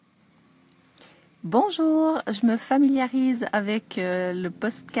Bonjour, je me familiarise avec le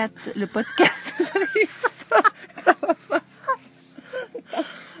podcast.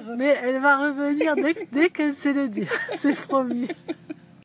 Mais elle va revenir dès qu'elle sait le dire, c'est promis.